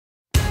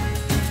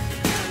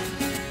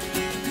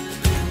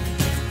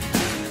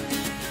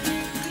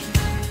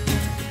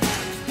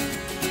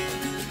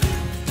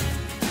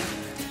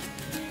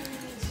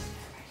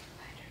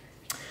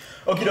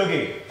Okie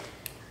dokie.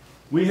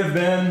 We have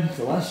been,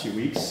 for the last few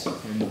weeks,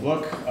 in the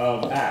book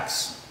of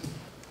Acts.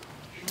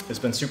 It's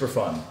been super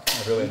fun.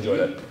 I've really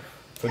enjoyed it.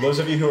 For those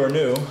of you who are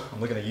new,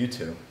 I'm looking at you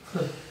two.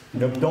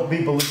 Don't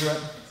be belligerent.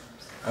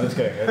 I'm just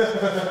kidding.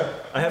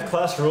 I have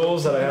class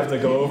rules that I have to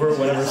go over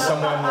whenever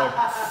someone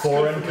like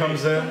foreign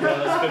comes in. Yeah,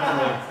 that's good for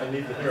me. I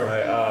need to hear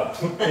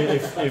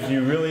it. Right, if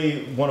you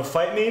really want to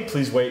fight me,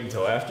 please wait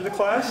until after the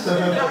class.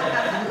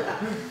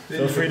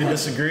 Feel free to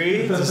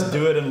disagree. Just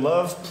do it in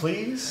love,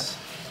 please.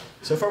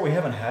 So far, we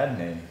haven't had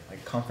any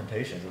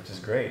confrontations, which is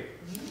great.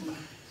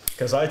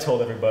 Because I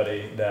told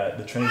everybody that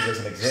the Trinity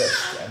doesn't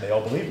exist, and they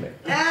all believed me.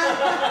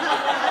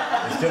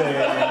 Just kidding.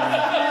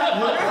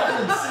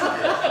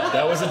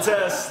 That was a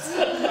test.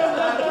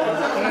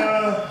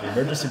 The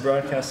emergency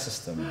broadcast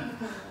system.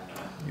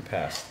 You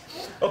passed.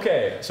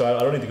 Okay, so I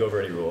don't need to go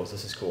over any rules.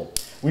 This is cool.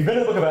 We've been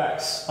in the book of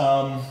Acts.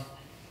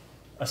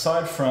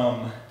 Aside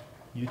from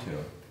you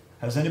two,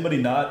 has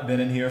anybody not been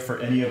in here for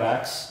any of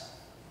Acts?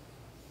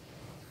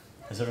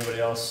 Has everybody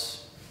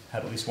else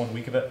had at least 1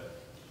 week of it?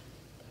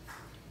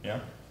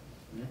 Yeah?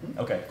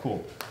 Okay,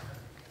 cool.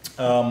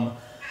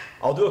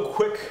 I'll do a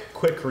quick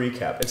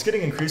recap. It's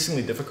getting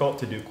increasingly difficult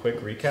to do quick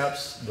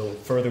recaps the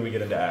further we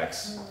get into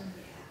Acts,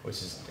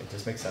 which is, it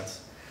just makes sense.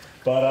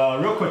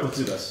 But real quick, let's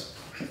do this.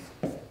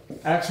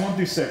 Acts 1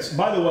 through 6.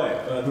 By the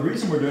way, the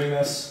reason we're doing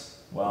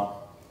this, well,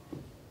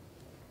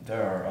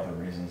 there are other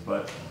reasons,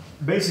 but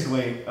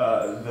basically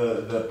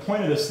the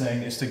point of this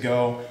thing is to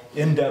go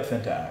in depth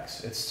into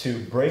Acts. It's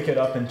to break it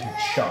up into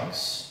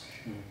chunks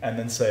and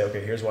then say, okay,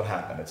 here's what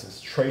happened.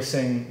 It's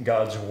tracing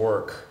God's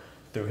work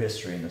through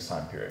history in this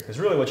time period. Because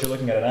really what you're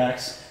looking at in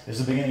Acts is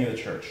the beginning of the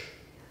church.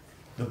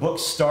 The book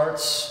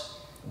starts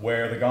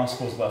where the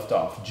Gospels left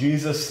off.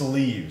 Jesus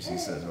leaves. He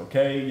says,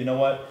 okay, you know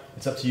what?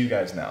 It's up to you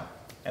guys now.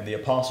 And the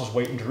apostles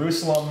wait in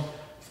Jerusalem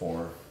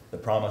for the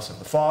promise of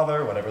the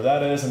Father, whatever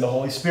that is, and the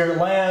Holy Spirit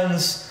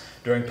lands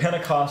during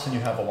Pentecost, and you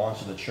have the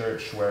launch of the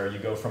church where you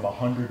go from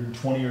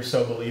 120 or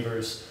so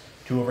believers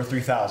to over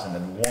 3,000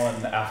 in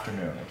one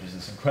afternoon, which is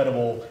this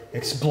incredible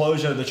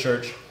explosion of the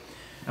church.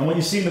 And what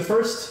you see in the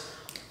first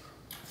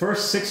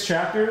 6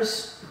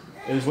 chapters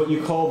is what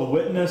you call the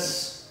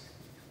witness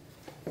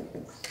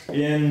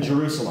in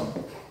Jerusalem.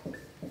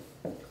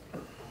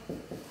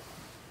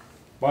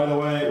 By the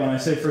way, when I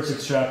say first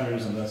 6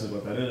 chapters, and this is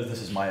what that is,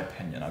 this is my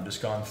opinion. I've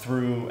just gone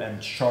through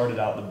and charted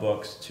out the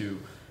books to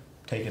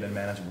take it in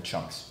manageable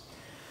chunks.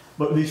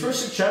 But these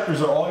first 6 chapters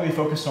are all going to be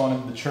focused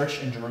on the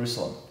church in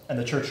Jerusalem and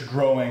the church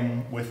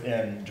growing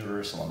within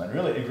Jerusalem. And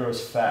really, it grows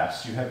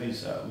fast. You have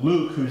these,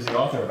 Luke, who's the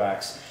author of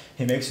Acts,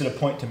 he makes it a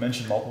point to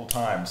mention multiple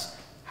times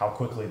how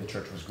quickly the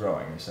church was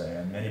growing. You say,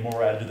 and many more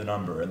were added to the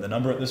number. And the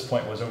number at this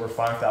point was over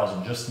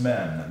 5,000, just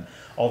men, and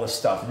all this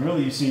stuff. And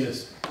really, you see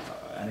this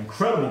an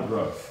incredible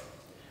growth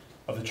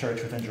of the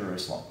church within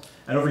Jerusalem.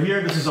 And over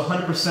here, this is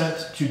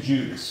 100% to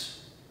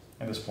Jews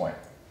at this point.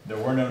 There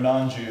were no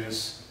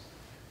non-Jews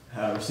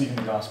receiving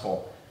the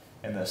gospel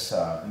in this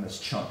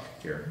chunk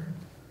here.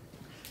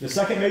 The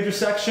second major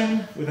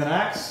section within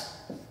Acts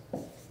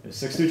is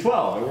 6 through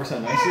 12. It works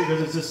out nicely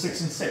because it's just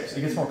 6 and 6.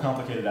 It gets more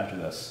complicated after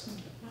this,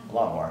 a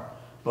lot more.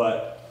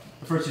 But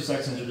the first 2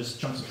 sections are just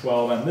chunks of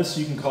 12, and this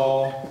you can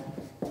call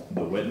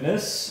the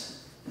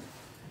witness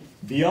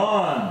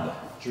beyond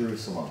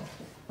Jerusalem.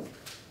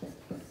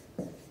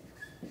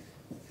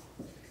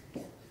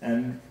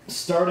 And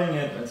starting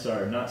at,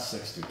 sorry, not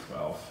 6 through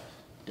 12,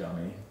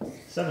 dummy,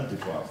 7 through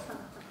 12.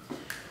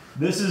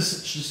 This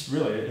is just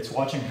really, it's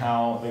watching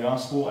how the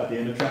gospel at the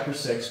end of chapter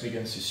 6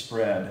 begins to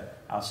spread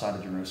outside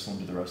of Jerusalem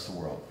to the rest of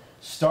the world.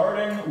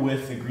 Starting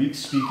with the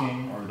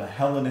Greek-speaking or the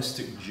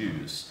Hellenistic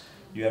Jews.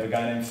 You have a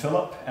guy named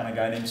Philip and a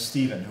guy named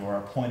Stephen who are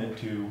appointed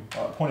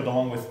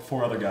along with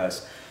 4 other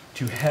guys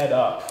to head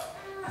up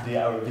the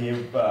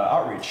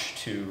outreach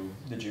to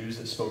the Jews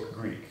that spoke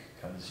Greek.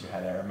 Because you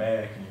had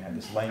Aramaic and you had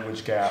this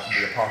language gap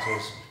the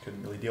apostles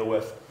couldn't really deal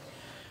with.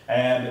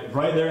 And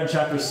right there in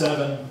chapter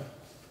 7,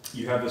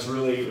 you have this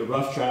really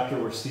rough chapter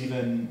where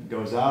Stephen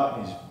goes out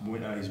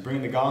and he's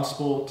bringing the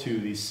gospel to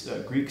these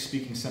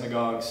Greek-speaking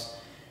synagogues,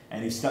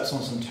 and he steps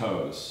on some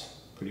toes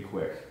pretty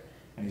quick.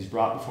 And he's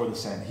brought before the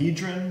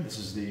Sanhedrin. This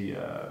is the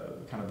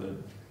kind of the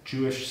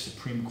Jewish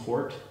Supreme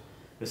Court,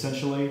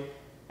 essentially.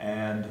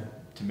 And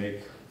to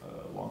make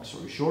a long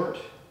story short,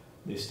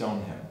 they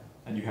stone him.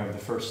 And you have the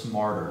first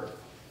martyr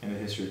in the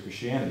history of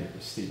Christianity,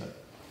 Stephen.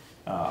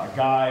 A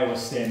guy was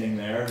standing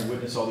there who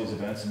witnessed all these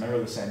events, a member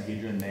of the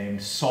Sanhedrin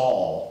named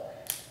Saul.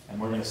 And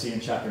we're going to see in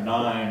chapter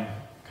 9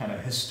 kind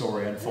of his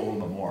story unfold a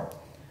little bit more.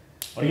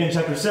 But again,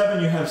 chapter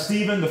 7, you have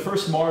Stephen, the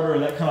first martyr,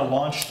 and that kind of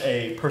launched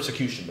a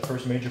persecution, the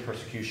first major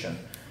persecution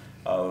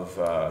of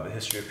the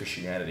history of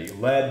Christianity,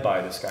 led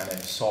by this guy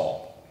named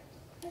Saul.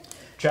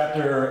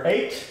 Chapter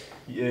 8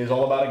 is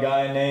all about a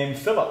guy named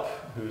Philip,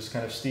 who's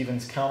kind of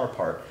Stephen's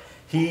counterpart.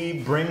 He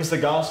brings the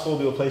gospel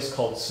to a place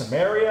called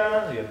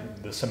Samaria.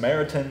 The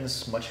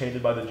Samaritans, much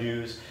hated by the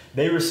Jews,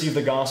 they receive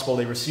the gospel,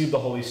 they receive the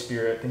Holy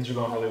Spirit, things are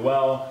going really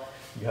well.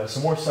 You have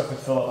some more stuff with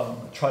Philip. I'm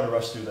going to try to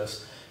rush through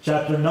this.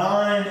 Chapter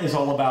 9 is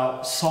all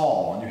about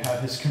Saul, and you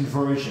have his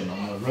conversion.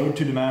 On the road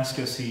to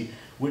Damascus, he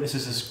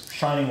witnesses this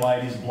shining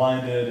light, he's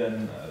blinded,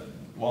 and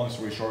long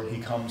story short,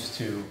 he comes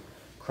to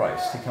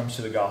Christ. He comes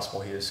to the gospel,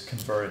 he is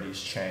converted,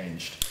 he's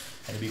changed,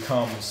 and he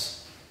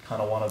becomes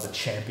kind of one of the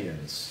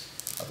champions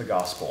of the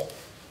gospel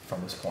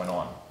from this point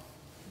on.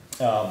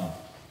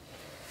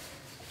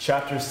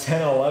 Chapters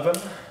 10 and 11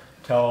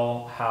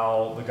 tell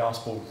how the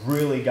gospel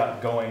really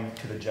got going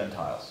to the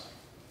Gentiles.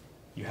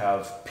 You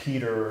have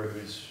Peter,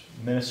 who's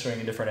ministering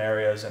in different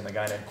areas, and the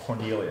guy named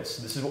Cornelius.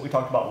 This is what we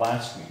talked about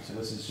last week, so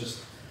this is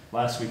just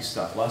last week's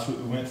stuff. Last week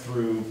we went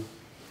through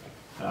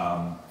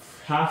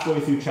halfway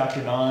through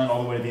chapter 9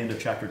 all the way to the end of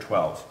chapter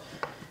 12.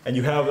 And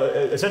you have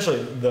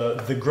essentially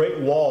the great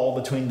wall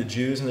between the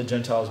Jews and the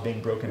Gentiles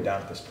being broken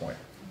down at this point.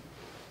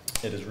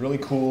 It is really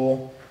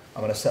cool.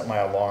 I'm going to set my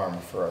alarm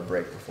for a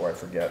break before I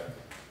forget.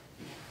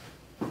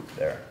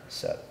 There,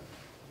 set.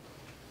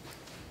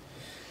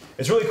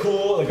 It's really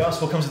cool. The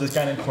gospel comes to this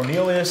guy named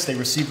Cornelius. They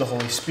receive the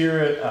Holy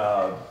Spirit.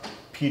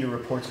 Peter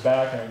reports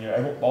back,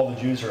 and all the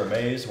Jews are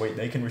amazed. Wait,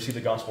 they can receive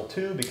the gospel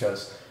too,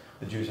 because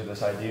the Jews have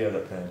this idea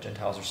that the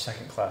Gentiles are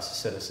second-class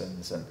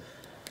citizens. And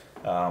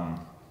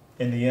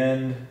in the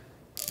end,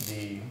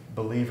 the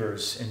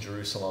believers in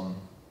Jerusalem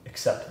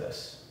accept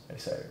this. They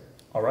say,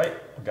 all right,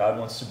 God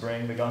wants to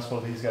bring the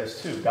gospel to these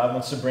guys too. God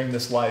wants to bring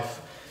this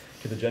life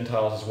to the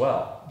Gentiles as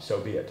well. So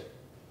be it.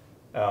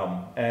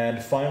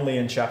 And finally,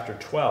 in chapter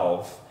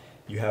 12,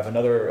 you have an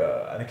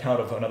account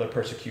of another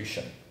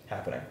persecution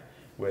happening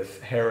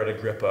with Herod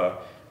Agrippa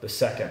II,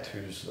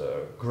 who's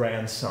the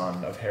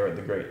grandson of Herod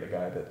the Great, the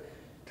guy that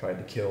tried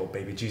to kill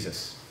baby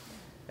Jesus.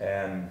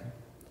 And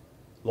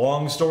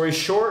long story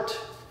short,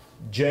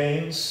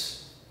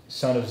 James,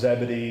 son of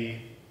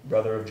Zebedee,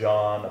 brother of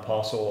John,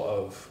 apostle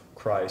of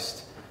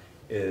Christ,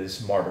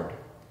 is martyred.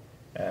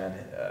 And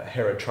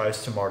Herod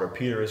tries to martyr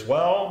Peter as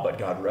well, but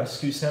God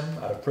rescues him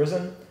out of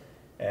prison.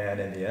 And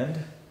in the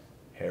end,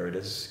 Herod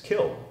is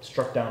killed,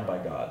 struck down by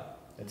God,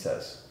 it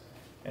says.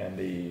 And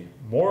the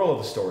moral of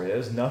the story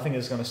is nothing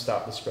is going to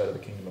stop the spread of the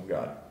kingdom of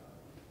God.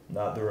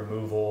 Not the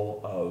removal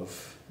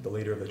of the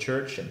leader of the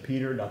church and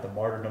Peter, not the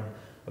martyrdom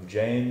of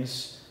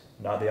James,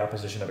 not the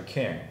opposition of a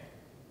king.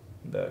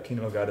 The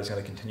kingdom of God is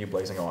going to continue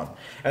blazing on.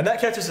 And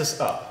that catches us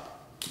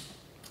up.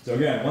 So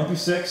again, 1 through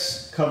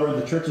 6 covered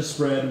the church's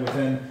spread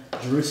within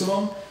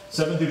Jerusalem.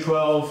 7 through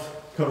 12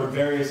 covered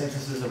various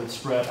instances of its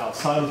spread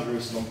outside of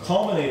Jerusalem,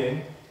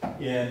 culminating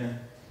in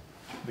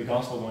the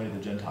gospel going to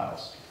the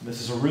Gentiles. This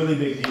is a really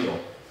big deal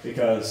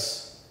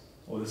because,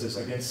 well, this is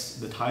against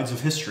the tides of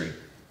history,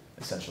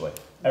 essentially.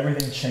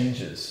 Everything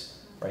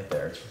changes right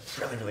there. It's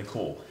really, really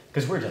cool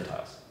because we're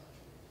Gentiles.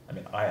 I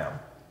mean, I am.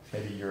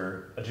 Maybe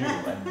you're a Jew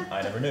and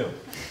I never knew.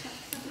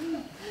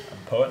 I'm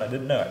a poet and I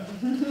didn't know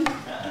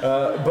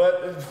it.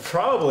 But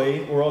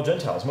probably we're all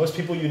Gentiles. Most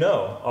people you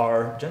know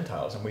are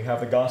Gentiles, and we have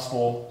the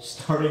gospel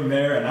starting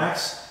there in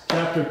Acts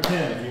chapter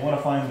 10. If you want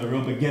to find the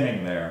real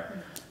beginning there,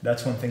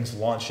 that's when things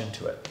launch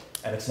into it.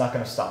 And it's not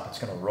going to stop. It's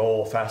going to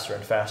roll faster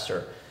and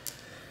faster.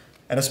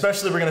 And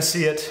especially we're going to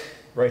see it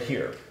right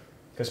here.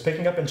 Because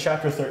picking up in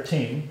chapter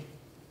 13,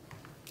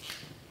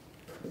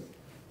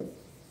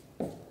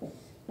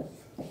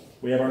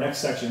 we have our next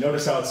section.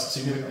 Notice how it's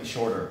significantly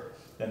shorter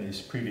than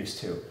these previous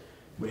two.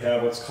 We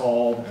have what's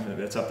called, and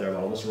it's up there, but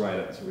I'll just write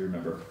it so we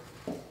remember.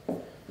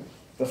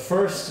 The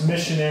first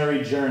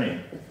missionary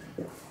journey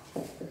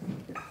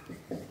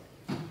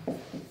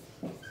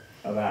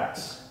of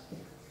Acts.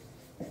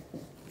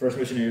 First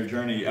missionary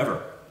journey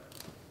ever,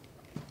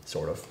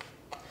 sort of.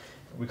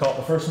 We call it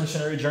the first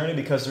missionary journey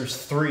because there's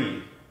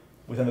 3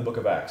 within the book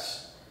of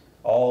Acts,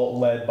 all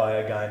led by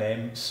a guy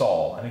named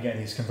Saul. And again,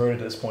 he's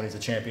converted at this point. He's a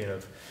champion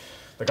of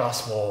the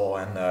gospel,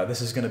 and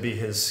this is going to be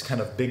his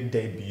kind of big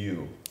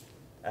debut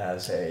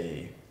as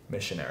a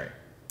missionary.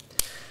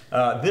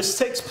 This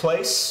takes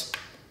place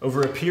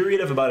over a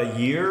period of about a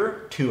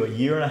year to a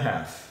year and a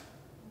half.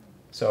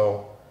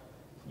 So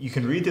you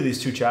can read through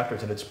these 2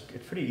 chapters, and it's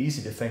pretty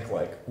easy to think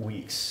like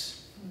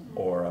weeks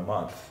or a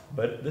month.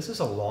 But this is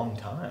a long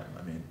time.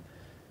 I mean,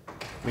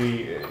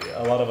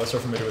 a lot of us are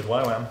familiar with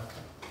YWAM.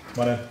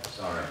 Come on in.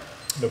 Sorry.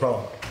 No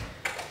problem.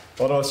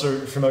 A lot of us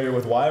are familiar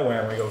with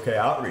YWAM. We go, okay,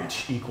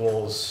 outreach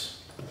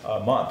equals a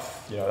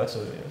month. You know, that's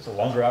a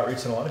longer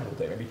outreach than a lot of people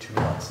take. Maybe 2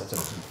 months.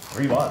 That's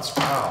 3 months.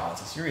 Wow,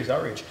 it's a serious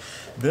outreach.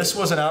 This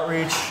was an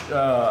outreach.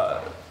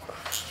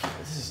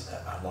 This is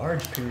a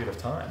large period of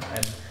time,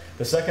 and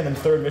the second and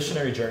third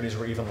missionary journeys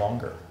were even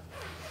longer.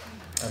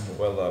 And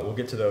we'll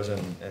get to those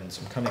in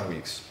some coming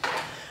weeks.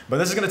 But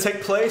this is going to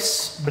take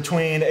place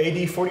between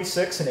AD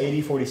 46 and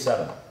AD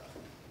 47.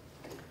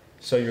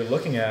 So you're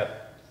looking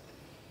at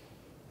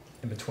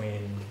in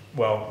between,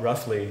 well,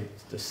 roughly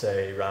to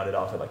say, rounded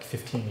off at like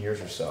 15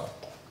 years or so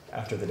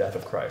after the death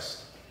of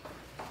Christ.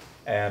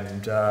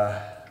 And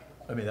I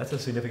mean, that's a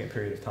significant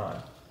period of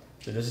time.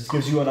 So this just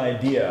gives you an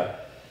idea.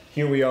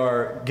 Here we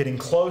are getting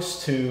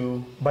close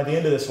to, by the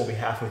end of this, we'll be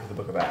halfway through the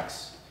book of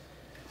Acts.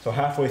 So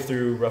halfway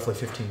through, roughly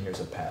 15 years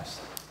have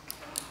passed.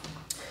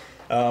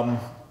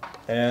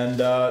 And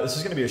this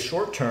is going to be a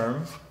short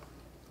term,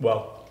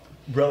 well,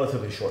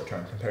 relatively short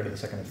term compared to the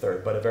second and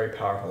third, but a very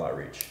powerful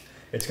outreach.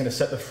 It's going to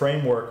set the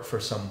framework for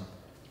some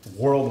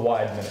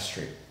worldwide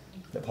ministry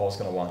that Paul's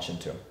going to launch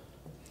into.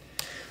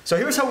 So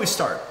here's how we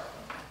start.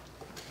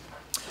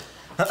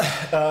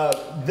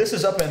 This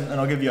is up in, and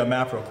I'll give you a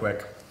map real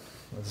quick.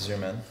 Let's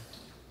zoom in.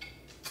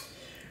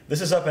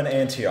 This is up in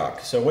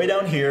Antioch. So way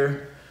down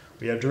here,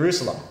 we have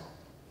Jerusalem.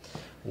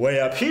 Way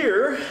up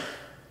here,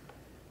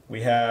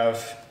 we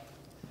have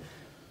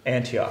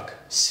Antioch,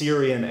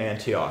 Syrian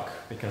Antioch,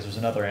 because there's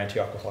another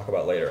Antioch we'll talk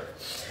about later.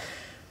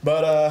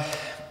 But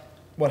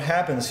what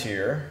happens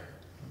here,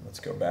 let's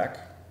go back.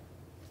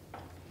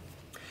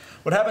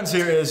 What happens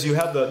here is you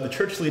have the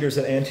church leaders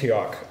at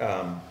Antioch.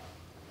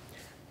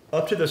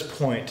 Up to this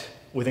point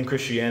within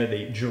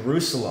Christianity,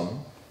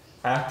 Jerusalem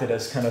acted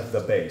as kind of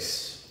the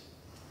base.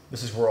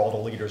 This is where all the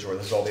leaders were.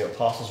 This is all the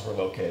apostles were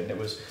located. And it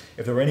was,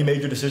 if there were any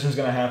major decisions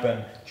going to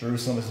happen,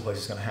 Jerusalem is the place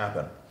it's going to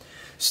happen.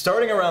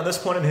 Starting around this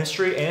point in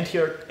history,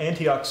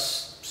 Antioch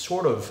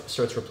sort of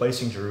starts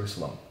replacing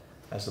Jerusalem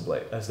as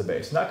the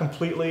base. Not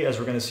completely, as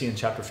we're going to see in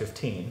chapter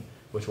 15,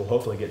 which we'll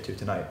hopefully get to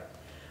tonight.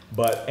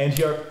 But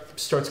Antioch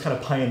starts kind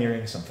of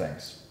pioneering some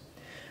things.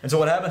 And so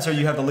what happens here,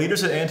 you have the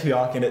leaders at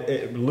Antioch,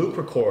 and Luke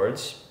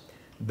records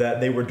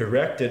that they were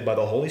directed by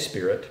the Holy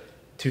Spirit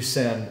to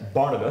send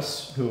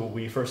Barnabas, who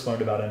we first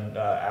learned about in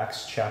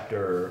Acts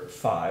chapter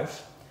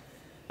 5,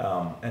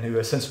 and who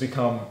has since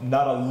become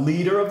not a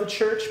leader of the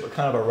church, but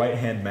kind of a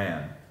right-hand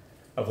man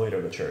of leader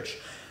of the church.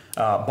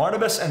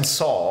 Barnabas and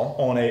Saul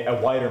on a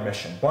wider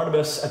mission.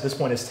 Barnabas, at this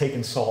point, has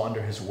taken Saul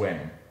under his wing.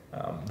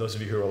 Those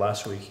of you who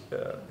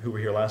were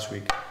here last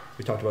week,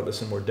 we talked about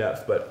this in more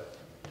depth, but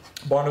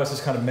Barnabas is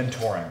kind of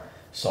mentoring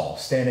Saul,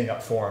 standing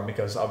up for him,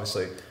 because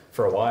obviously,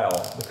 for a while,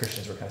 the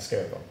Christians were kind of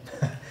scared of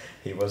him.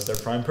 He was their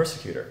prime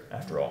persecutor,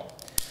 after all.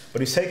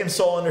 But he's taken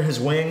Saul under his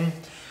wing,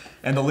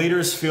 and the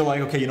leaders feel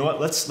like, okay, you know what,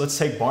 let's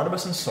take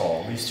Barnabas and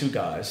Saul, these two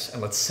guys,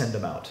 and let's send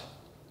them out.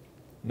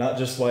 Not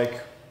just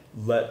like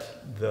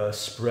let the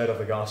spread of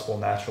the gospel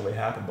naturally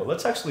happen, but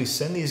let's actually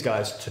send these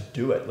guys to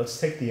do it. Let's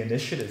take the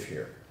initiative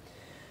here.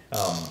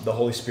 The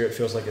Holy Spirit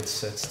feels like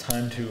it's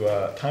time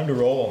to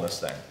roll on this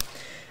thing.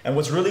 And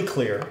what's really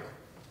clear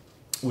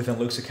within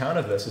Luke's account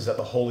of this is that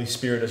the Holy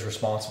Spirit is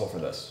responsible for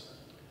this.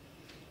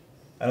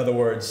 In other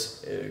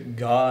words,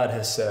 God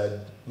has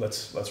said,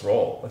 let's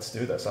roll, let's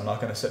do this. I'm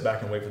not going to sit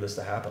back and wait for this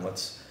to happen.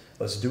 Let's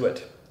do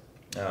it.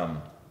 And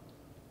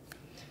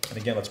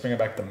again, let's bring it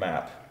back to the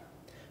map.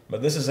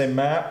 But this is a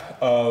map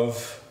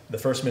of the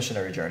first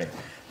missionary journey.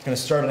 It's going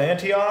to start in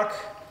Antioch,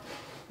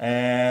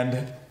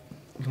 and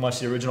you can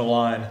watch the original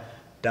line,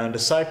 down to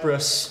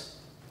Cyprus,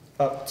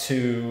 up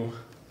to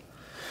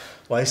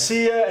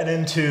Lycia, and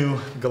into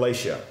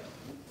Galatia.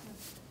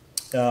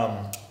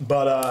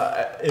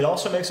 But it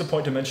also makes a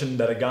point to mention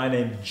that a guy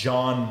named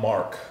John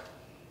Mark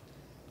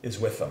is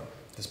with them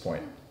at this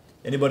point.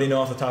 Anybody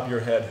know off the top of your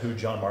head who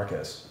John Mark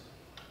is?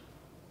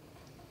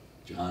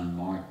 John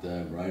Mark,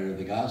 the writer of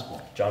the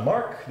gospel. John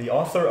Mark, the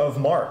author of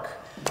Mark.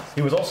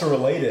 He was also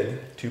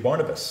related to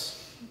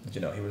Barnabas. Did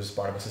you know he was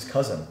Barnabas'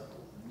 cousin?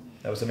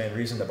 That was the main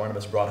reason that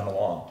Barnabas brought him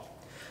along.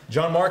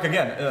 John Mark,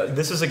 again,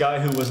 this is a guy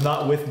who was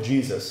not with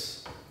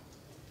Jesus.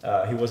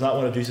 He was not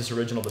one of Jesus'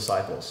 original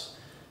disciples.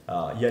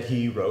 Yet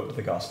he wrote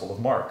the Gospel of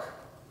Mark.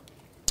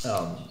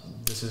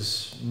 This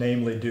is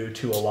namely due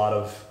to a lot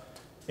of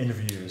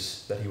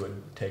interviews that he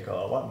would take,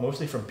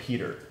 mostly from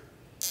Peter,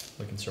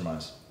 we can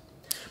surmise.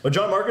 But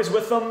John Mark is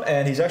with them,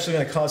 and he's actually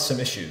going to cause some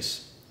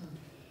issues.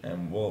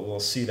 And we'll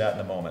see that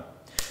in a moment.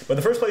 But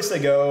the first place they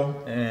go,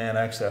 and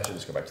actually I should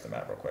just go back to the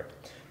map real quick.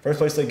 First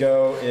place they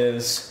go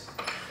is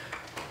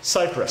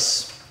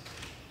Cyprus.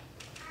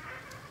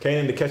 Okay,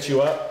 and to catch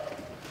you up,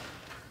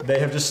 they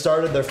have just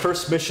started their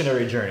first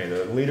missionary journey.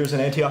 The leaders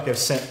in Antioch have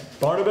sent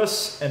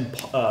Barnabas and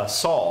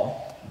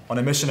Saul on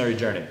a missionary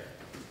journey.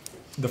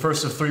 The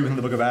first of three within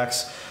the book of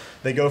Acts.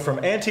 They go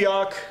from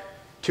Antioch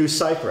to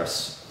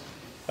Cyprus.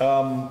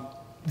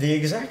 The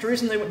exact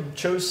reason they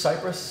chose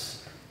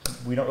Cyprus,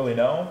 we don't really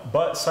know,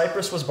 but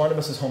Cyprus was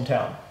Barnabas'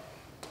 hometown.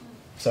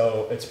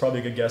 So it's probably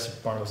a good guess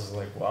if Barnabas is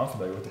like, well, I'm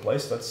familiar with the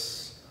place,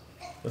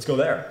 let's go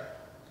there.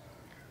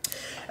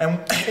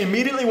 And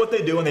immediately what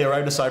they do when they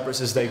arrive to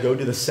Cyprus is they go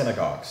to the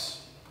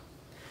synagogues.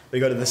 They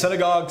go to the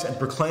synagogues and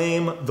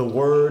proclaim the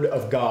word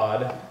of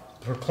God,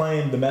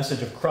 proclaim the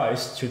message of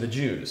Christ to the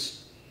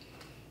Jews.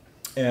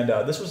 And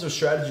this was their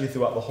strategy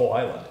throughout the whole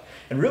island.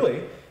 And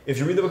really, if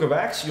you read the book of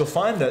Acts, you'll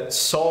find that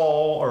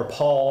Saul or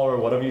Paul or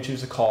whatever you choose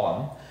to call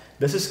him,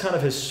 this is kind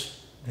of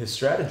his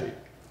strategy.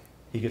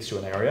 He gets to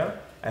an area,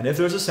 and if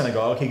there's a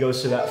synagogue, he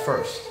goes to that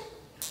first.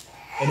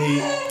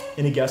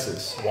 Any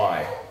guesses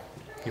why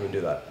he would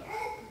do that?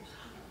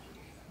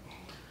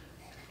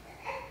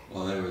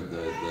 Well, they were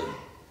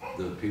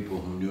the people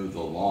who knew the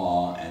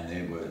law,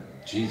 and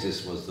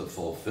Jesus was the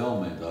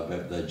fulfillment of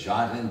it, the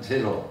jot and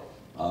tittle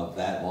of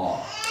that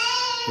law.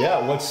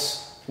 Yeah,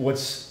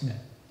 what's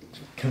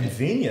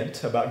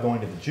convenient about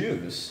going to the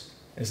Jews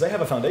is they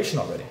have a foundation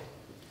already.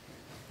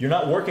 You're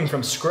not working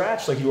from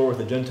scratch like you were with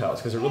the Gentiles,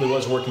 because it really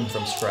was working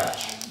from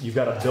scratch. You've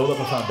got to build up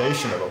a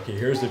foundation of, okay,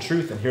 here's the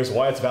truth, and here's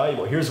why it's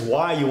valuable. Here's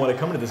why you want to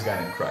come to this guy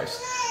named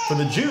Christ. For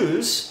the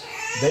Jews,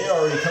 they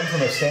already come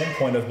from a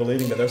standpoint of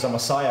believing that there's a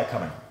Messiah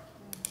coming.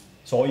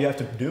 So all you have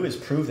to do is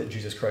prove that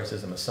Jesus Christ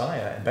is the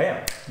Messiah, and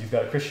bam, you've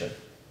got a Christian.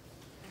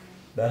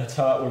 That's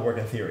how it would work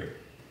in theory.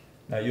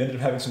 Now, you ended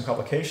up having some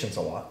complications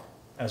a lot,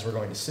 as we're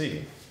going to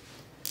see.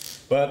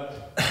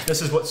 But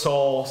this is what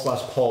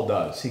Saul/Paul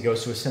does. He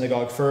goes to a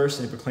synagogue first,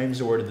 and he proclaims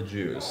the word of the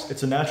Jews.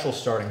 It's a natural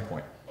starting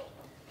point.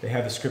 They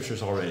have the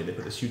scriptures already. They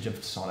put this huge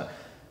emphasis on it.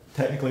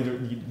 Technically,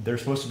 they're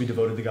supposed to be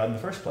devoted to God in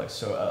the first place.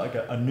 So like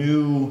a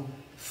new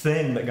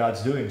thing that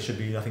God's doing should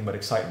be nothing but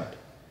excitement.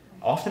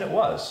 Often it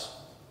was,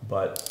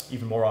 but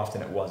even more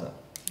often it wasn't,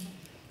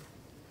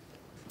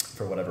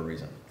 for whatever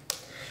reason.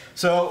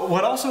 So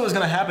what also is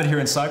going to happen here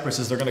in Cyprus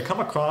is they're going to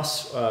come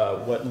across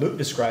what Luke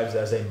describes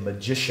as a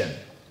magician,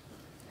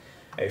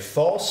 a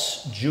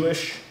false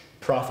Jewish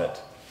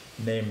prophet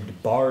named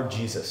Bar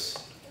Jesus.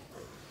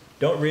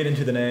 Don't read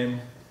into the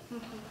name.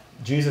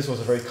 Jesus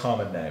was a very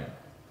common name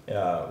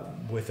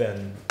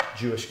within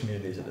Jewish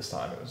communities at this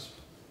time. It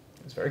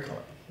was very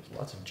common. There's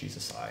lots of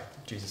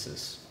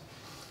Jesuses.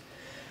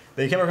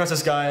 They came across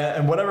this guy,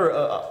 and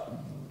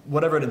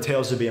whatever it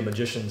entails to be a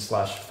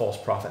magician/false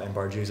prophet named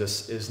Bar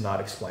Jesus is not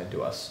explained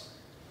to us.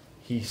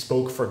 He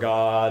spoke for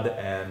God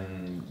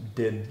and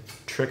did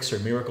tricks or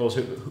miracles,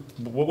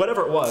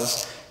 whatever it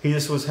was. He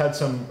just had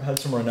some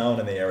renown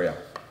in the area.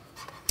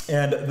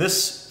 And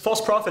this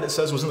false prophet, it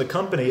says, was in the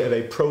company of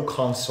a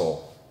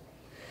proconsul,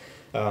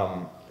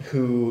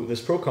 who this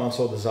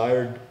proconsul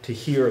desired to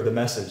hear the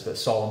message that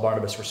Saul and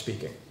Barnabas were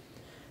speaking.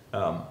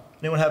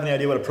 Anyone have any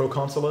idea what a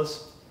proconsul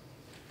is?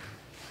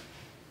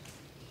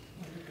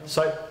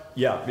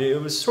 Yeah, it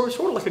was sort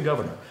of like a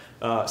governor.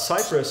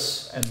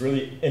 Cyprus, and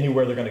really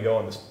anywhere they're going to go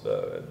on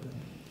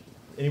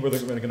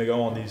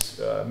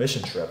these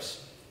mission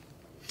trips,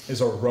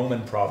 is a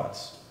Roman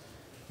province.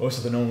 Most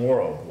of the known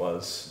world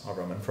was a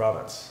Roman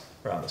province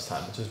around this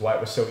time, which is why it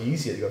was so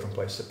easy to go from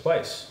place to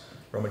place.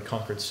 Rome had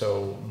conquered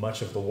so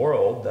much of the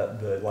world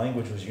that the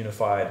language was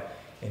unified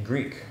in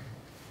Greek.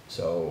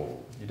 So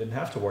you didn't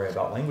have to worry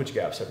about language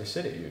gaps every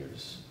city. It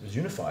was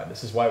unified.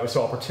 This is why it was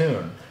so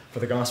opportune for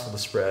the gospel to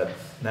spread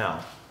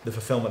now, the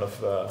fulfillment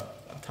of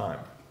time.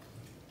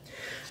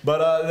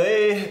 But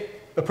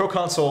the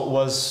proconsul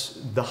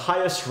was the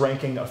highest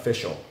ranking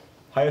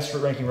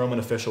Roman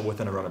official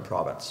within a Roman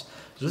province.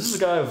 So this is a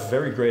guy of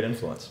very great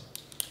influence.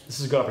 This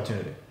is a good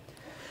opportunity.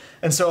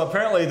 And so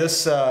apparently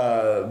this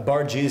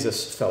Bar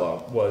Jesus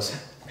fellow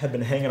had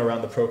been hanging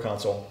around the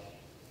proconsul.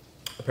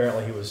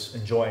 Apparently he was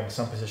enjoying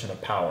some position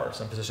of power,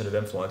 some position of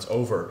influence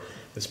over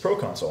this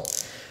proconsul.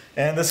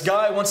 And this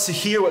guy wants to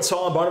hear what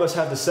Saul and Barnabas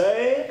have to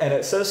say, and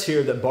it says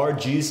here that Bar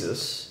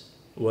Jesus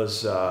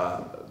was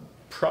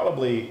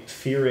probably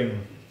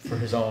fearing for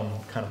his own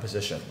kind of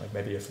position. Like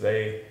maybe if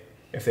they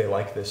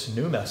like this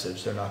new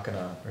message, he's not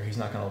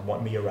gonna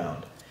want me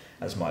around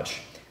as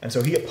much. And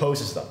so he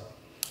opposes them,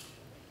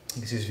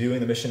 because he's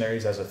viewing the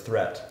missionaries as a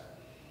threat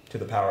to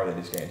the power that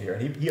he's gained here.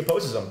 And he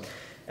opposes them.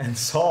 And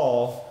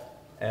Saul,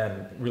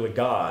 and really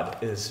God,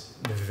 is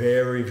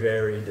very,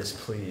 very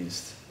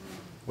displeased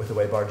with the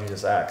way Bar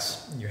Jesus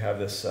acts. You have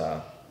this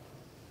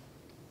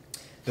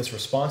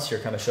response here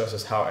kind of shows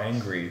us how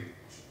angry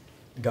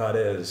God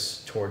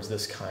is towards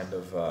this kind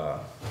of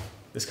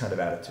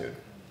attitude,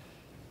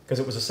 because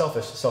it was a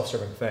selfish,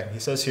 self-serving thing. He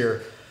says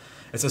here,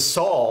 it says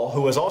Saul,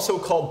 who was also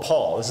called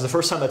Paul. This is the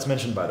first time that's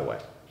mentioned, by the way,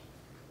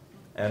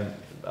 and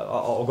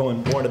I'll go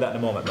more into that in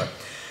a moment. But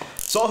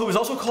Saul, who was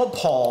also called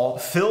Paul,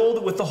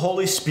 filled with the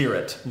Holy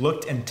Spirit,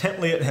 looked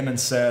intently at him and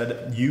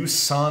said, "You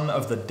son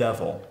of the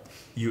devil,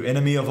 you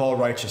enemy of all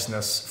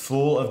righteousness,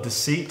 full of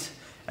deceit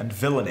and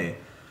villainy,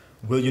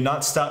 will you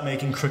not stop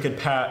making crooked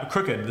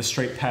the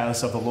straight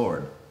paths of the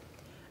Lord?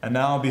 And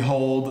now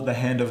behold, the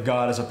hand of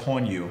God is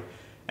upon you,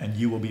 and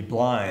you will be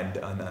blind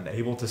and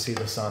unable to see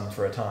the sun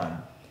for a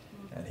time."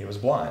 And he was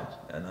blind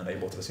and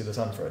unable to see the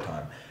sun for a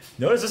time.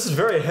 Notice this is a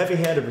very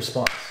heavy-handed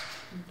response.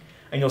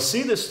 And you'll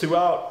see this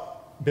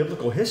throughout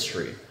biblical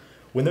history.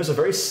 When there's a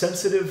very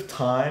sensitive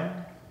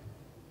time,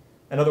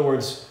 in other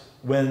words,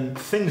 when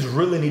things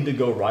really need to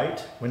go right,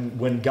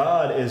 when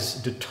God is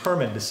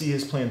determined to see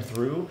his plan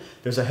through,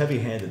 there's a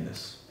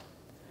heavy-handedness.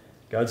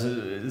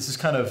 This is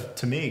kind of,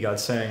 to me,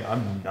 God's saying,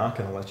 I'm not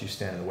going to let you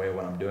stand in the way of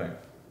what I'm doing.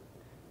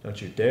 Don't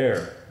you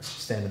dare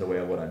stand in the way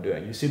of what I'm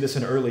doing. You see this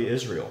in early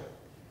Israel.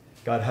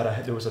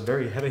 There was a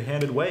very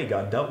heavy-handed way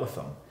God dealt with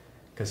them,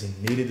 because he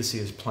needed to see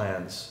his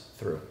plans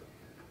through.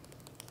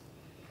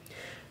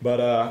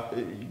 But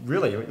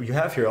really, you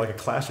have here like a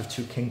clash of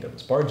two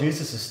kingdoms. Bar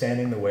Jesus is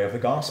standing in the way of the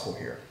gospel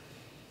here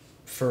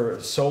for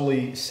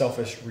solely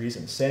selfish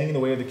reasons. Standing in the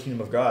way of the kingdom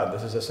of God,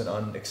 this is just an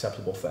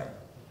unacceptable thing.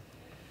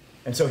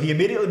 And so he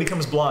immediately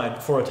becomes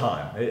blind for a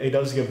time. It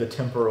does give the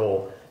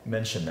temporal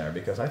mention there,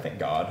 because I think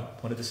God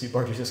wanted to see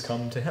Bar Jesus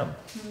come to him.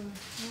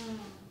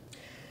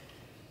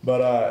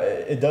 But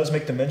it does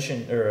make the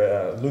mention,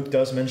 or Luke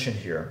does mention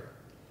here,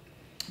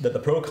 that the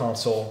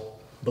proconsul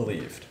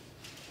believed.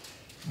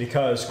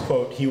 because,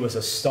 quote, he was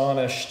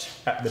astonished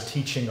at the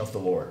teaching of the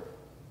Lord.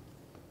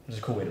 Which is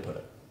a cool way to put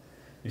it.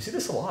 You see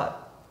this a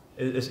lot.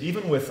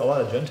 Even with a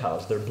lot of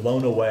Gentiles, they're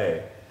blown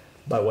away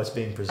by what's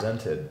being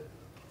presented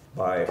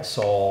by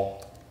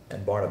Saul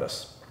and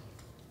Barnabas.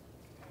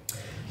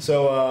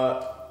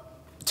 So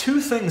two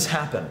things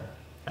happen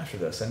after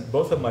this, and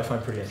both of them I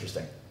find pretty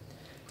interesting.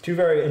 Two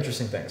very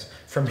interesting things.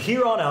 From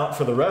here on out,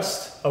 for the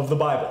rest of the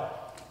Bible,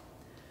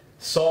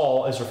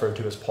 Saul is referred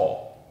to as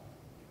Paul.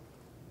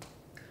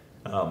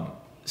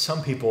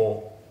 Some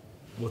people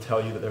will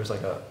tell you that there's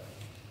like a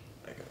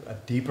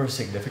deeper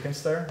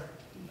significance there.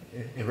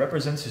 It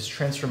represents his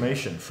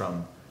transformation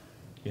from,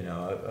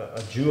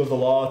 a Jew of the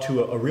law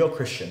to a real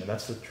Christian, and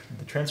that's the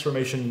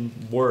transformation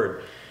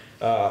word.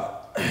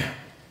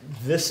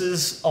 This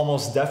is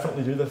almost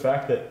definitely due to the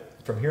fact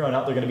that from here on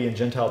out they're going to be in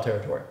Gentile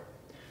territory.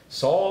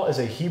 Saul is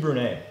a Hebrew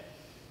name,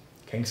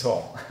 King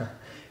Saul.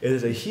 It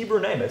is a Hebrew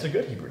name. It's a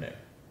good Hebrew name.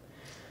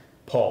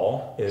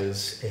 Paul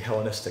is a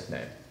Hellenistic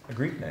name, a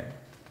Greek name.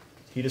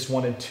 He just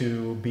wanted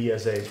to be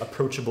as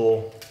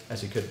approachable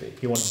as he could be.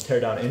 He wanted to tear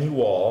down any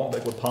wall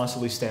that would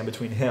possibly stand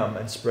between him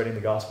and spreading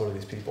the gospel to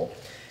these people.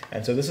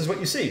 And so this is what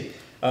you see.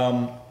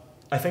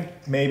 I think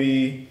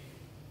maybe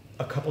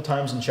a couple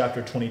times in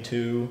chapter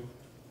 22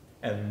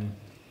 and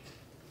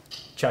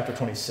chapter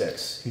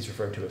 26, he's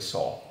referred to as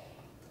Saul.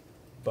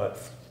 But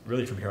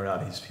really from here on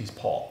out, he's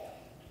Paul.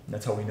 And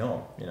that's how we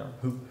know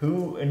him.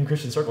 Who in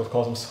Christian circles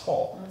calls him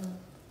Saul?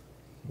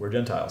 We're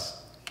Gentiles.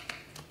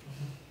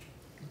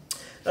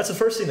 That's the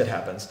first thing that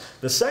happens.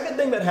 The second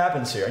thing that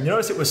happens here, and you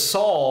notice it was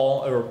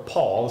Saul, or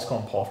Paul, let's call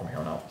him Paul from here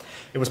on out.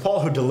 It was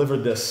Paul who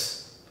delivered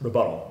this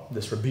rebuttal,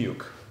 this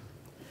rebuke.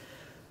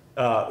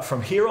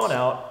 From here on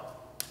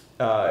out,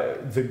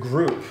 the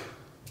group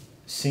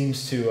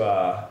seems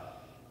to,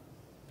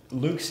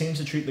 Luke seems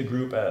to treat the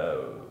group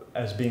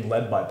as being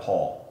led by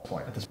Paul.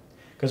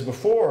 Because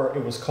before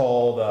it was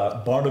called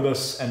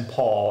Barnabas and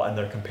Paul and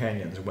their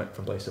companions went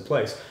from place to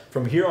place.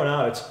 From here on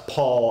out, it's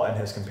Paul and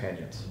his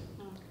companions.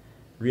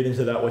 Read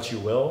into that what you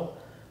will,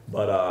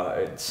 but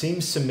it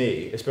seems to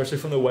me, especially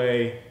from the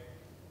way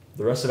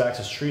the rest of Acts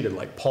is treated,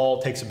 like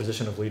Paul takes a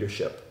position of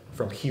leadership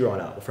from here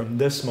on out, from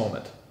this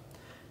moment.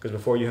 Because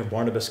before you have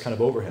Barnabas kind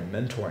of over him,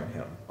 mentoring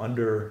him,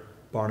 under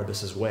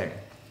Barnabas's wing.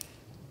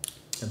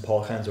 And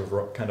Paul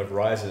kind of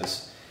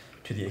rises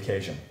to the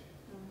occasion.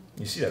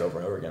 You see that over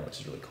and over again, which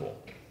is really cool.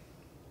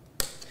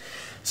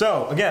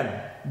 So,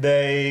 again,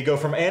 they go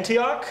from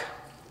Antioch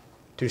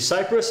to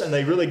Cyprus, and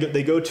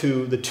they go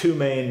to the two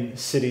main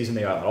cities in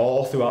the island,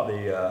 all throughout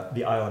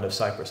the island of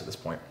Cyprus at this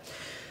point.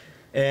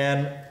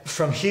 And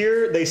from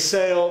here, they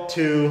sail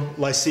to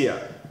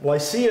Lycia.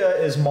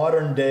 Lycia is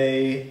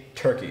modern-day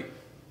Turkey,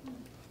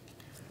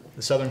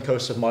 the southern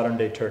coast of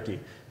modern-day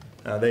Turkey.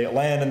 They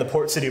land in the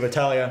port city of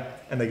Italia,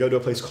 and they go to a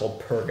place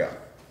called Perga.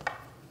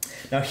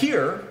 Now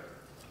here,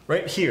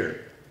 right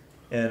here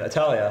in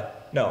Italia,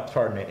 no,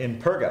 pardon me, in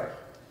Perga,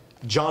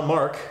 John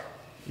Mark,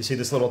 you see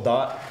this little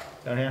dot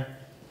down here?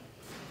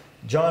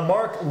 John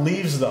Mark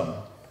leaves them,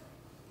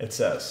 it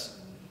says,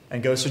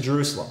 and goes to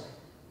Jerusalem.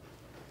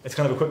 It's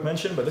kind of a quick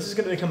mention, but this is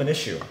going to become an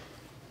issue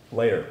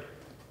later.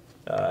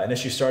 An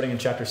issue starting in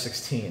chapter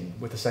 16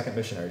 with the second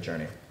missionary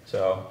journey.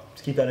 So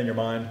just keep that in your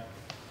mind.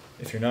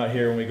 If you're not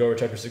here when we go over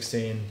chapter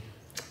 16,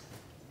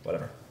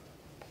 whatever.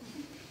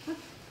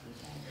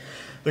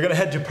 They're going to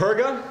head to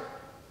Perga,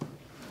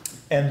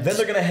 and then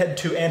they're going to head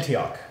to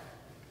Antioch.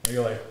 And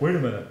you're like, wait a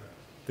minute.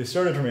 They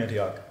started from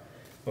Antioch.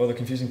 Well, the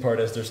confusing part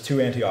is there's two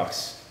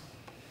Antiochs.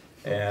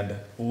 And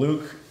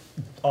Luke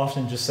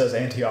often just says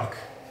Antioch,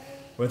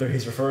 whether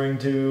he's referring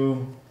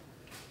to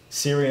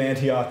Syrian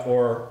Antioch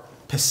or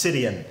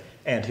Pisidian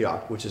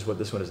Antioch, which is what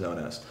this one is known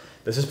as.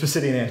 This is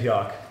Pisidian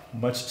Antioch,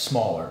 much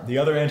smaller. The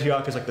other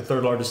Antioch is like the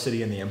third largest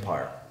city in the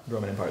empire,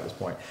 Roman Empire at this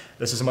point.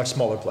 This is a much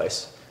smaller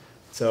place.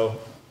 So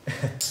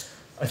I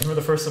remember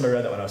the first time I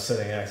read that when I was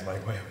studying Acts, I'm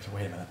like, wait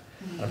a minute.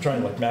 And I'm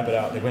trying to map it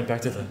out. They went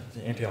back to the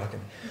Antioch.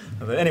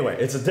 But anyway,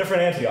 it's a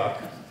different Antioch.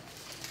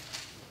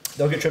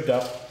 They'll get tripped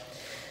up.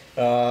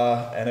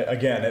 And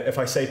again, if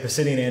I say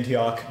Pisidian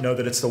Antioch, know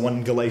that it's the one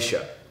in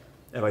Galatia.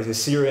 If I say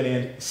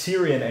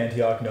Syrian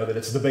Antioch, know that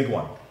it's the big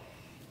one.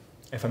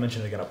 If I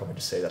mention it again, I'll probably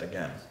just say that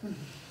again.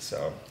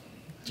 So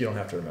you don't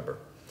have to remember.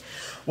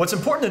 What's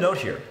important to note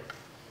here,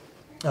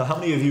 how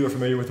many of you are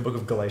familiar with the book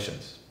of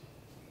Galatians?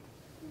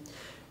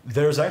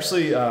 There's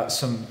actually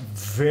some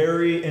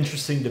very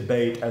interesting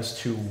debate as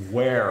to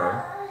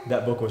where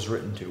that book was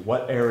written to,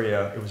 what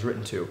area it was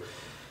written to.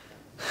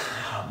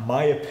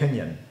 My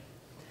opinion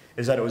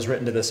is that it was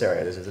written to this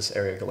area. This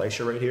area,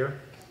 Galatia, right here.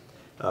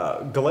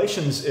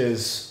 Galatians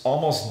is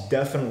almost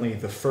definitely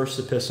the first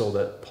epistle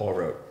that Paul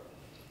wrote.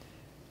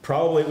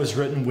 Probably it was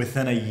written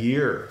within a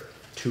year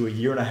to a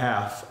year and a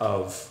half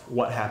of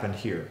what happened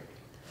here.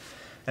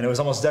 And it was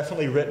almost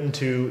definitely written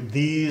to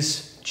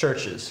these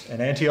churches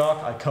in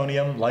Antioch,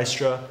 Iconium,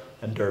 Lystra,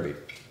 and Derbe.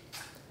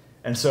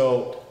 And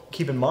so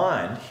keep in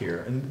mind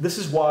here, and this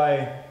is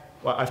why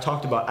I've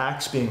talked about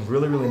Acts being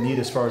really, really neat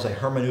as far as a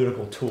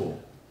hermeneutical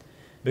tool.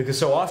 Because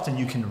so often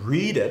you can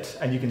read it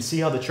and you can see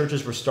how the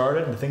churches were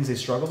started and the things they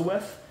struggled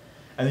with.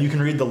 And then you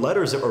can read the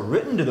letters that were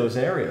written to those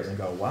areas and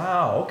go,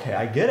 wow, okay,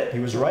 I get it. He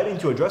was writing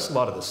to address a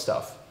lot of this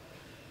stuff.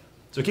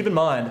 So keep in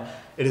mind,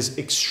 it is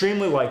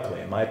extremely likely,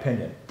 in my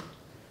opinion,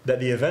 that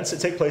the events that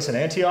take place in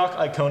Antioch,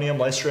 Iconium,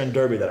 Lystra, and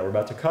Derbe that we're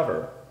about to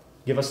cover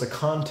give us the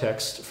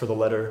context for the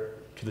letter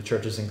to the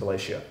churches in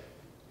Galatia.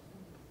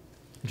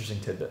 Interesting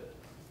tidbit.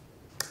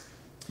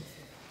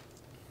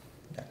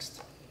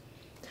 Next.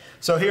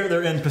 So here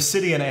they're in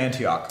Pisidian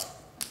Antioch.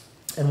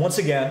 And once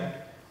again,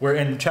 we're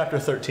in chapter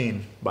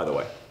 13, by the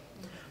way.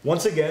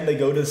 Once again, they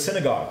go to the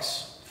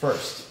synagogues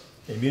first.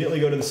 They immediately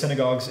go to the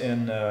synagogues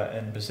in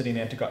Pisidian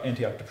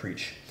Antioch to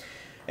preach.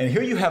 And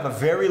here you have a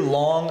very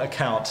long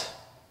account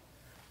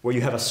where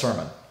you have a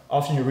sermon.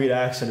 Often you read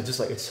Acts and it's just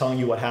like it's telling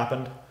you what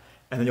happened,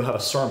 and then you'll have a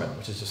sermon,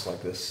 which is just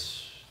like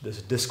this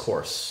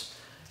discourse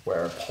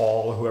where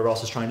Paul or whoever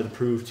else is trying to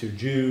prove to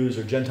Jews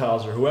or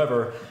Gentiles or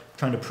whoever,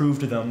 trying to prove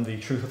to them the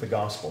truth of the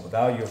gospel, the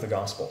value of the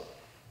gospel.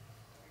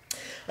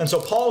 And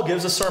so Paul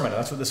gives a sermon.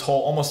 That's what this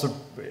whole, almost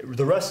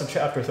the rest of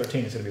chapter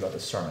 13 is going to be about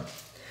this sermon.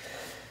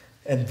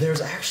 And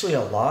there's actually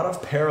a lot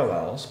of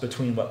parallels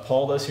between what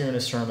Paul does here in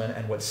his sermon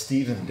and what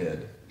Stephen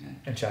did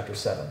in chapter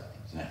 7.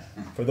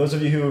 For those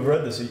of you who have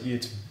read this,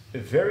 it's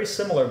very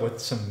similar with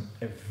some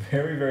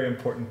very, very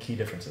important key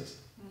differences.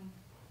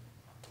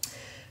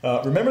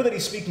 Remember that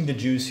he's speaking to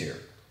Jews here.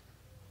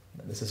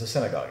 This is a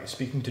synagogue. He's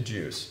speaking to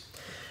Jews.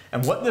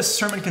 And what this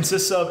sermon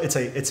consists of,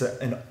 it's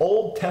an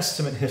Old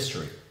Testament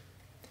history,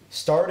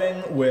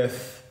 starting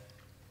with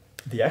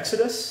the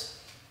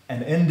Exodus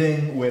and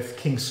ending with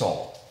King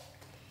Saul,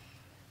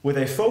 with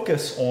a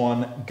focus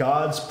on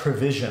God's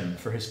provision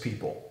for his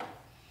people.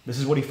 This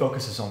is what he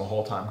focuses on the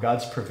whole time,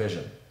 God's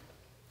provision.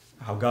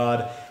 How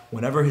God,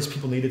 whenever his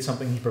people needed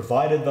something, he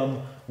provided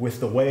them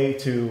with the way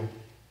to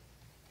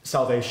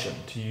salvation,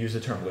 to use the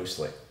term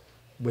loosely,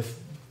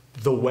 with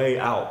the way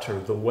out or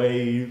the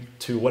way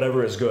to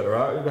whatever is good, or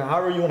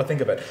however you want to think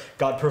of it.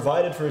 God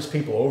provided for his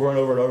people over and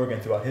over and over again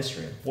throughout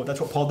history. Well,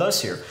 that's what Paul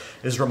does here,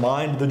 is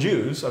remind the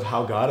Jews of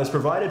how God has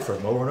provided for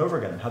them over and over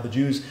again, and how the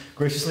Jews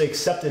graciously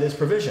accepted his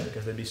provision,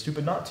 because they'd be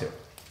stupid not to.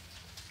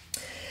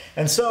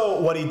 And so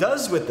what he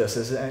does with this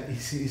is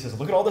he says,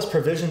 look at all this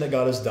provision that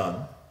God has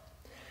done.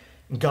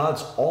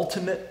 God's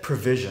ultimate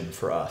provision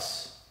for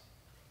us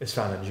is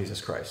found in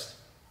Jesus Christ.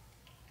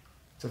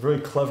 It's a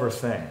very clever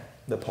thing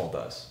that Paul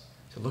does.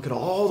 So look at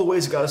all the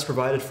ways God has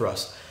provided for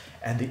us.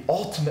 And the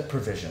ultimate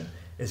provision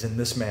is in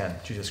this man,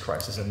 Jesus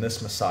Christ, is in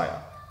this Messiah.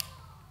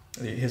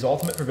 His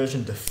ultimate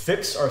provision to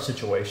fix our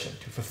situation,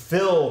 to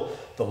fulfill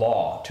the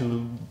law,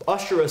 to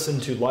usher us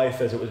into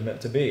life as it was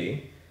meant to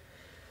be,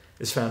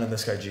 is found in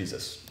this guy,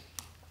 Jesus.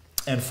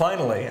 And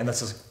finally, and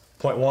this is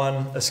point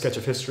one, a sketch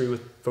of history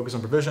with focus on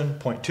provision.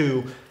 Point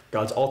two,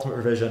 God's ultimate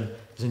provision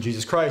is in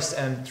Jesus Christ.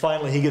 And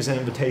finally, he gives an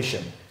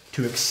invitation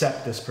to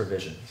accept this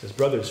provision. He says,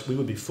 brothers, we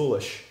would be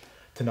foolish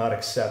to not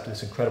accept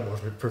this incredible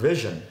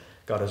provision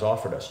God has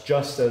offered us,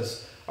 just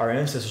as our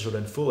ancestors would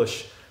have been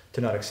foolish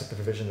to not accept the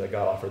provision that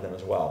God offered them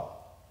as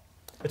well.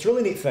 It's a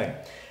really neat thing.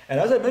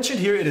 And as I mentioned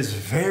here, it is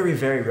very,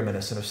 very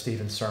reminiscent of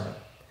Stephen's sermon.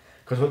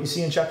 Because what you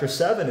see in chapter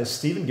 7 is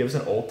Stephen gives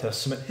an Old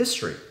Testament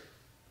history.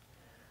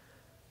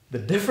 The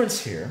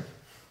difference here,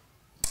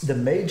 the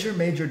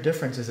major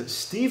difference is that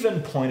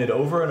Stephen pointed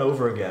over and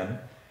over again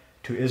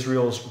to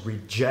Israel's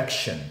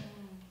rejection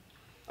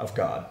of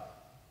God.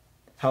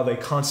 How they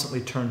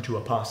constantly turn to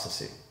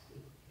apostasy.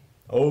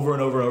 Over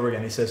and over and over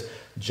again. He says,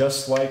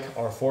 just like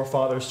our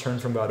forefathers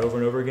turned from God over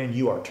and over again,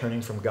 you are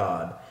turning from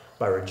God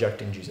by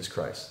rejecting Jesus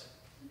Christ.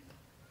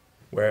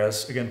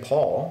 Whereas, again,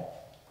 Paul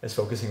is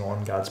focusing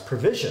on God's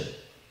provision,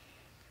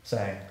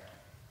 saying,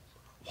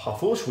 how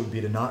foolish would it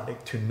be to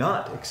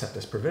not accept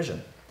this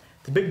provision?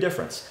 It's a big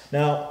difference.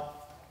 Now,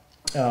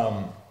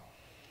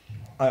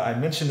 I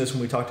mentioned this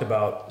when we talked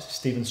about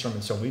Stephen's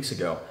sermon some weeks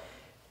ago.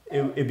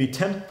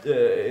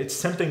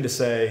 It's tempting to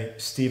say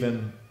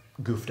Stephen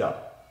goofed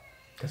up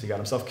because he got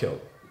himself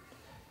killed.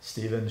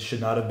 Stephen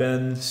should not have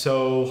been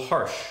so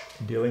harsh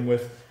in dealing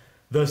with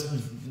the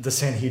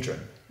Sanhedrin,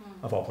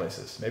 of all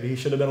places. Maybe he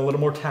should have been a little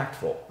more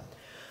tactful.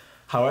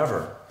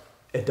 However,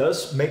 it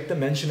does make the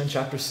mention in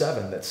chapter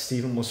 7 that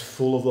Stephen was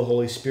full of the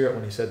Holy Spirit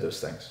when he said those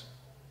things.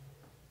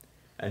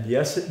 And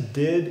yes, it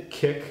did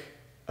kick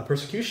a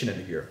persecution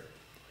into gear.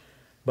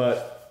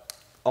 But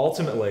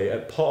ultimately,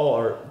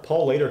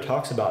 Paul later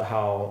talks about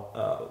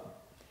how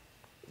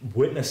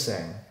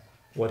witnessing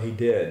what he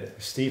did,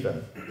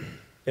 Stephen,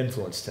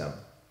 influenced him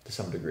to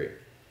some degree.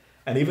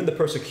 And even the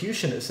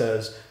persecution, it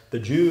says, the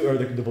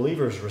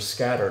believers were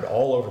scattered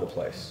all over the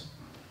place,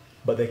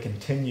 but they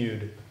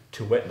continued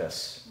to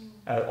witness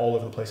at all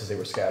over the places they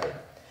were scattered.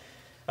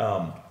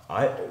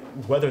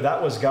 Whether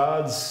that was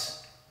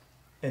God's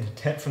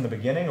intent from the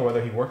beginning or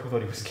whether he worked with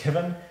what he was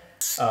given,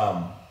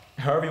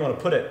 however you want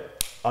to put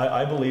it,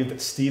 I believe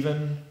that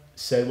Stephen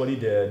said what he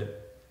did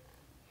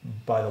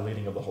by the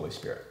leading of the Holy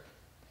Spirit.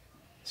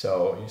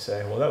 So you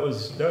say, well, that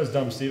was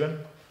dumb, Stephen.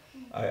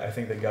 I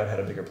think that God had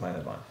a bigger plan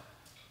in mind.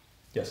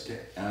 Yes?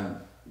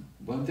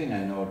 One thing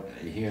I note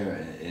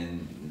here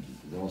in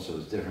also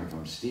is different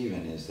from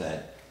Stephen is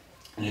that,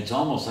 and it's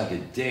almost like a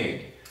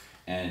dig,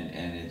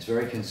 and it's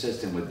very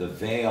consistent with the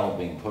veil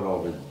being put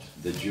over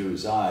the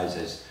Jews' eyes.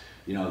 As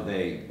you know,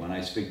 when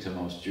I speak to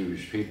most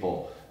Jewish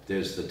people,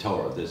 there's the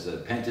Torah, there's the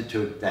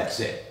Pentateuch, that's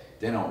it.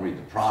 They don't read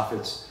the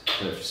prophets,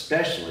 but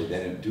especially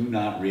they do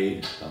not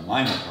read the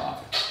minor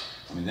prophets.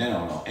 I mean, they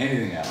don't know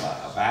anything about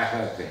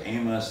Habakkuk, the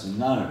Amos,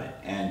 none of it.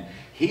 And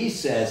he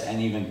says,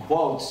 and even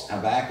quotes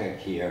Habakkuk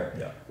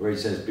here, where he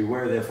says,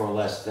 "Beware therefore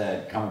lest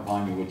that come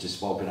upon you which is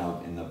spoken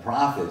of in the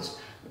prophets,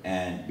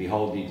 and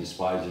behold ye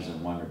despisers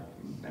and wonder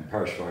and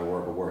perish for I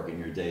work in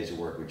your days of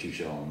work which you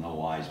shall in no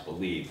wise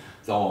believe,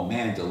 though a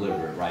man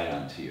deliver it right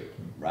unto you,"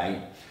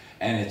 right?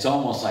 And it's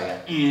almost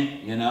like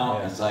you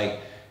know, it's like,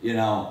 you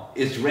know,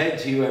 it's read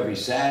to you every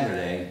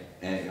Saturday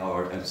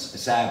or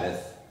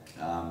Sabbath,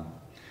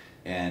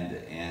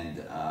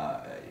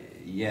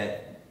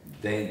 yet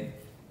they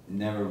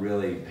never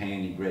really pay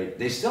any great.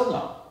 They still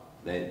don't.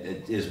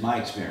 It is my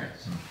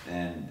experience,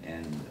 and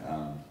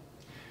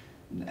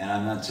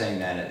I'm not saying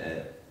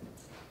that.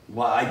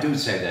 Well, I do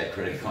say that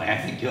critically. I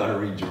think you ought to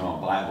read your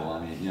own Bible.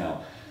 I mean, you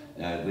know,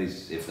 at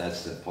least if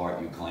that's the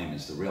part you claim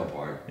is the real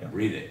part,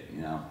 read it.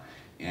 You know,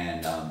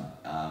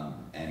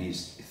 and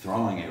he's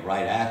throwing it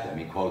right at them.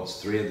 He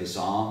quotes 3 of the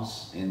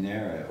Psalms in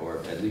there, or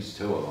at least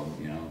 2 of them.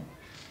 You know,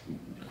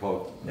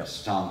 quote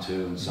Psalm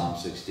 2 and Psalm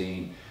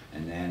 16,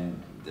 and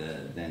then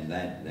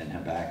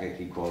Habakkuk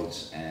he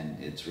quotes, and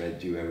it's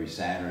read to you every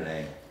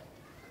Saturday,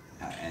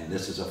 and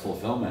this is a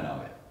fulfillment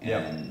of it,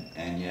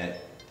 and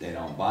yet they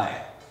don't buy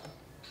it.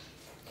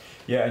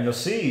 Yeah, and you'll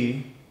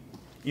see,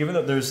 even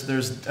though there's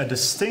a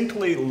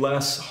distinctly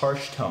less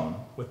harsh tone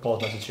with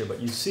Paul's message here,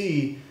 but you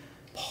see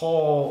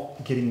Paul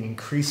getting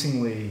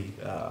increasingly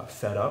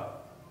fed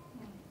up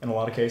in a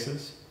lot of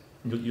cases.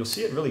 You'll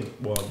see it really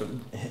well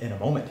in a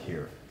moment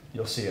here.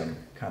 You'll see him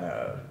kind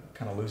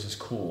of lose his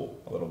cool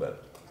a little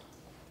bit.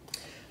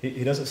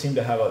 He doesn't seem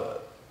to have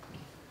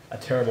a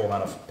terrible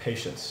amount of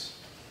patience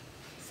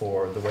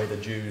for the way the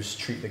Jews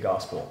treat the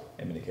gospel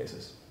in many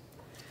cases.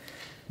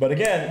 But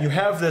again, you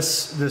have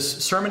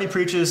this sermon he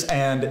preaches,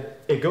 and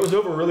it goes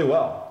over really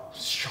well,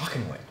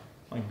 shockingly.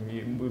 Like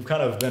we've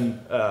kind of been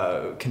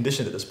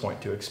conditioned at this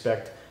point to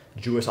expect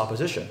Jewish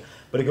opposition,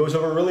 but it goes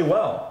over really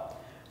well.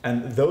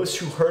 And those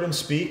who heard him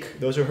speak,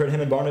 those who heard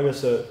him and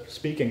Barnabas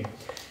speaking,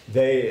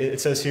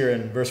 it says here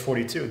in verse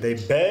 42, they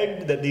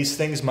begged that these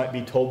things might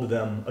be told to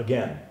them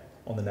again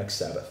on the next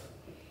Sabbath,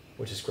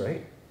 which is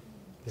great.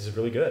 This is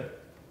really good.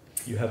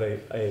 You have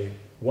a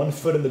 1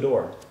 foot in the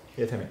door.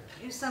 Yeah, Timmy.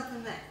 Here's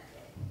something that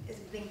has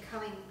been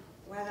coming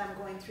while I'm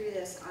going through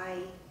this.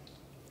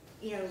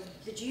 You know,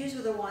 the Jews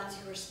were the ones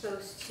who were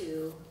supposed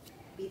to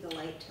be the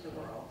light to the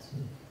world.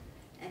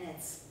 And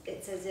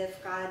it's as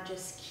if God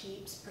just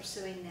keeps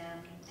pursuing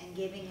them and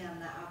giving them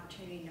the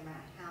opportunity no matter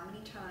how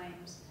many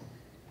times.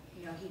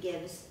 You know, he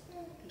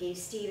gave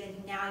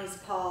Stephen, now he's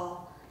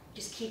Paul,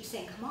 just keeps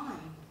saying, come on,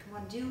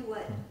 do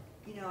what,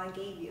 you know, I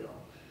gave you.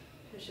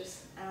 It's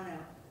just, I don't know.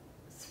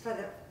 It's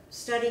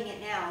studying it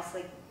now, it's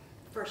like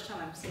the first time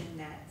I'm seeing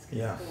that. It's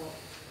kind of cool.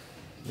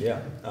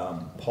 Yeah,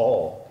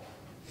 Paul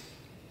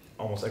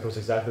almost echoes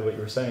exactly what you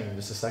were saying in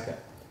just a second.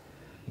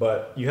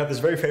 But you have this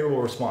very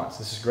favorable response.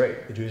 This is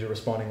great. The Jews are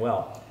responding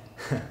well.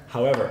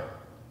 However,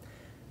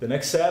 the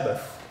next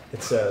Sabbath,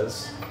 it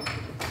says,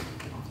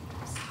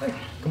 hey,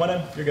 come on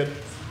in. You're good.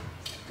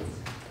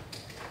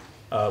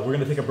 We're going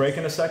to take a break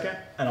in a second,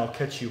 and I'll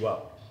catch you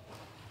up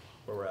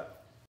where we're at.